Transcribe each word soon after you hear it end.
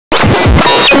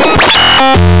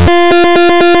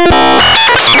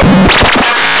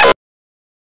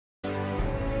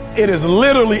it is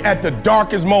literally at the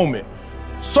darkest moment.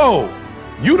 So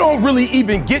you don't really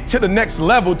even get to the next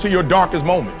level to your darkest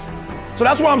moments. So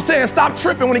that's why I'm saying stop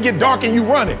tripping when it get dark and you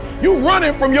running. You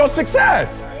running from your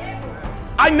success.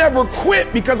 I never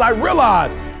quit because I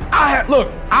realized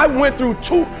I went through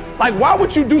why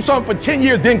would you do something for 10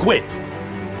 years then quit?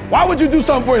 Why would you do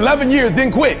something for 11 years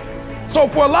then quit? So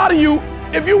for a lot of you,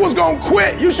 if you was gonna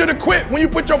quit, you should have quit when you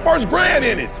put your first grand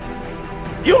in it.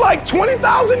 You like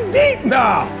 20,000 deep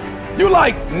now. You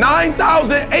like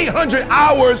 9,800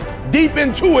 hours deep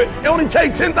into it. It only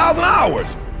takes 10,000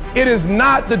 hours. It is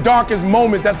not the darkest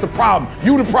moment that's the problem.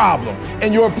 You the problem,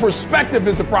 and your perspective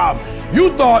is the problem.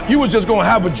 You thought you was just gonna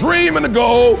have a dream and a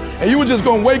goal, and you was just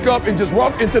gonna wake up and just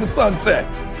walk into the sunset.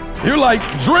 You're like,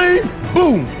 dream,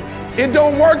 boom. It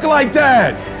don't work like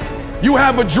that. You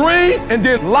have a dream, and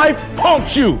then life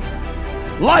punks you.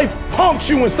 Life punks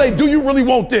you and say, do you really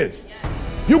want this?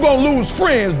 You're gonna lose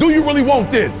friends. Do you really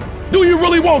want this? Do you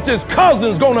really want this?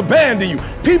 Cousins gonna abandon you.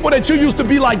 People that you used to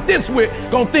be like this with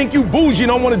gonna think you bougie and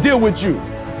don't wanna deal with you.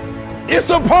 It's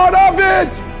a part of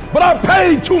it, but I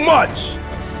paid too much.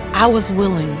 I was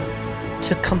willing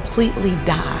to completely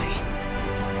die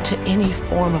to any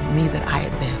form of me that I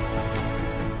had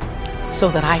been so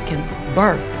that I can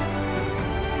birth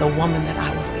the woman that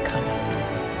I was becoming.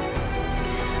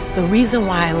 The reason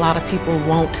why a lot of people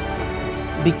won't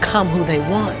become who they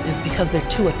want is because they're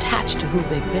too attached to who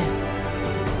they've been.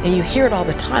 And you hear it all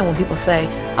the time when people say,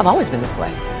 I've always been this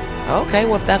way. Okay,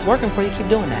 well, if that's working for you, keep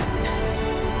doing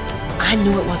that. I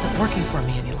knew it wasn't working for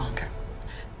me any longer.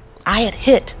 I had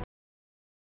hit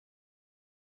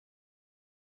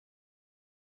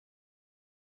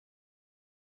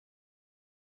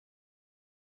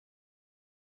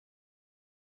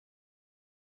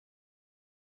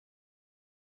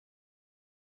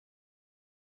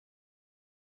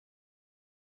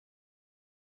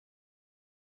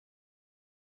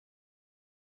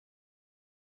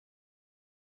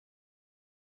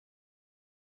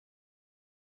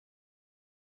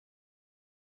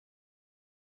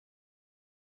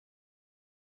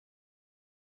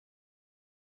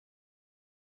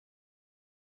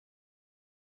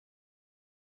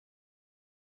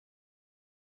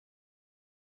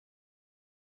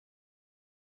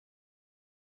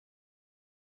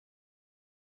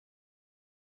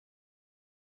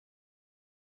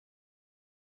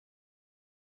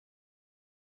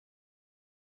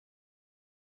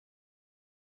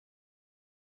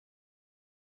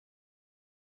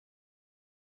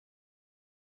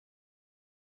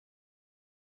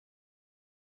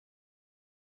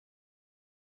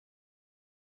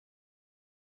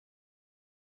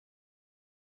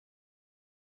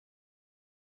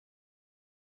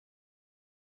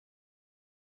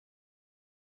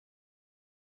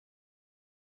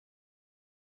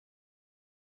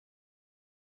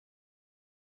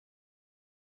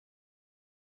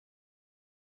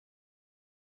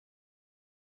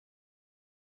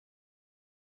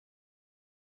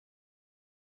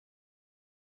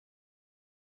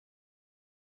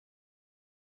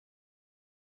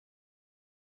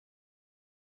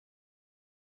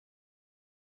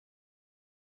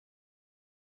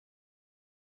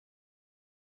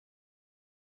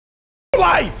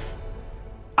life.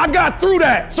 I got through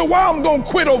that. So why I'm gonna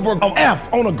quit over an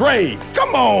F on a grade?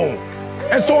 Come on.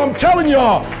 And so I'm telling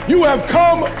y'all, you have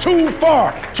come too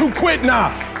far to quit now.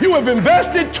 You have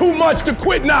invested too much to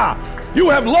quit now. You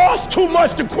have lost too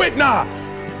much to quit now.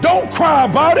 Don't cry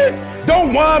about it.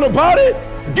 Don't whine about it.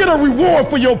 Get a reward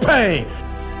for your pain.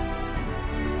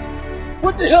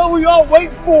 What the hell were you all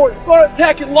waiting for to start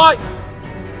attacking life?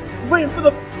 Waiting for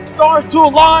the stars to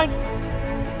align?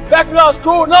 Back when I was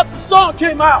growing up, the song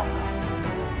came out.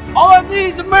 All I need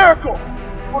is a miracle.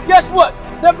 Well, guess what?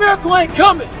 That miracle ain't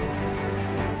coming.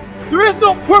 There is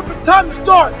no perfect time to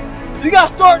start. You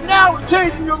gotta start now with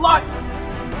changing your life.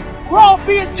 We're all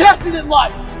being tested in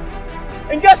life.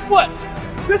 And guess what?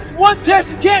 This is one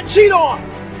test you can't cheat on.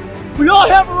 We all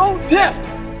have our own test.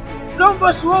 Some of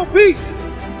us are obese.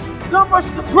 Some of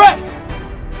us are depressed.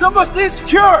 Some of us are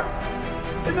insecure.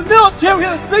 In the military, we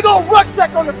have this big old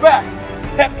rucksack on the back.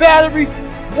 Have batteries,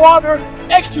 water,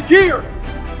 extra gear.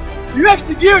 Your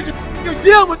extra gear is you're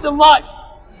dealing with in life.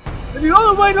 And the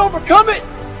only way to overcome it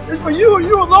is for you and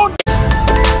you alone.